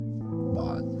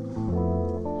squad.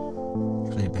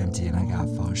 Clip empty and I got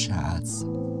 4 shots.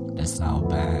 That's no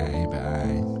baby.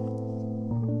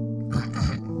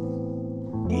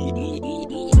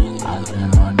 I've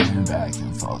been running back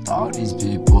and forth. All these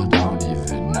people don't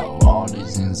even know. All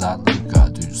these things I think I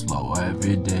do slow.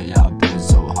 Every day I've been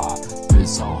so high, been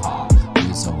so high,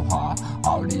 been so high.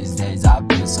 All these days I've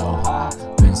been so high,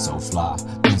 been so fly,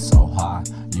 been so high.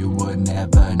 You would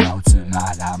never know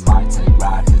tonight. I might take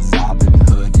ride, cause I've been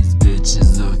hood. These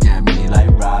bitches look at me like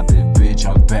Robin. Bitch,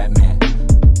 I'm Batman.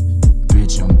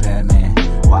 Bitch, I'm Batman.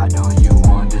 Why don't you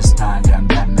understand I'm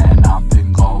Batman? I've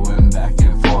been going back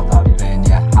and forth. I've been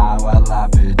high while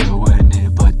I've been doing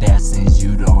it. But that since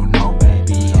you don't know,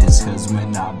 baby, it's cause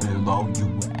when I've been low,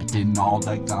 you acting all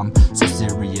like I'm so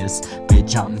serious.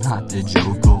 Bitch, I'm not the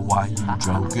joker. Why you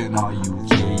joking? Are you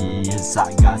curious?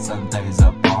 I got some things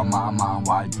up on my mind.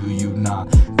 Why do you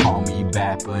not call me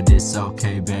back? But it's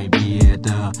okay, baby. At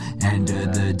the end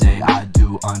of the day, I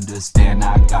do understand.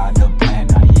 I got a plan.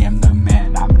 I am the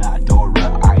man. I'm not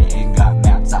Dora. I ain't got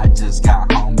maps. I just got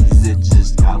homies. It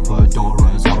just got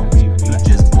fedoras. Homie, we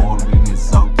just boring.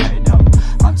 It's okay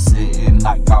though. I'm sitting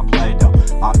like I'm Play-Doh.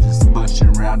 I'm just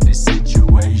pushing around this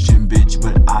situation, bitch.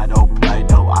 But I don't play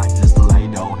though. I just lay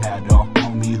though. Had a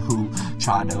homie who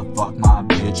tried to fuck my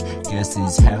bitch. Guess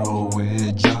these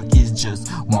heroin junkies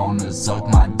just wanna suck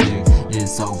my dick.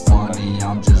 It's so funny,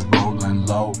 I'm just rolling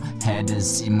low. Had to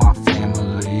see my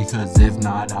family, cause if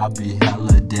not I'll be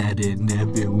hella dead. And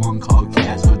everyone called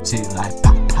casualty like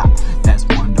pop pop. That's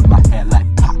one to my head like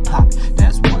pop pop.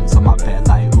 That's one to my bed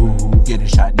like ooh, getting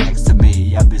shot next to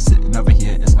me. I've been sitting over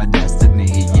here, it's my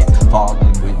destiny. Yeah,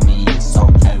 falling with me, it's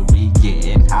okay. We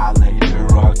getting high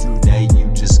later on today.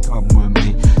 You just come with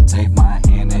me, take my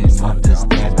hand and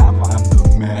understand I'm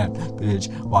the man. Bitch,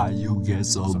 why you get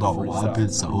so low? I've been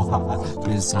so high,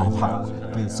 been so high,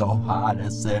 been so high.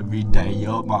 That's every day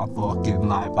of my fucking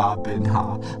life. I've been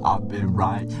high, I've been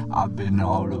right, I've been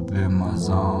all up in my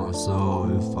zone. So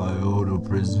if I go to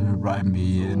prison, write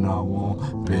me in, I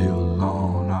won't be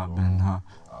alone. I've been high,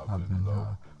 I've been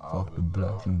high. Fuck the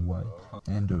black and white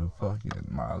and the fucking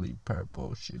Molly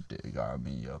purple shit that got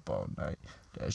me up all night. That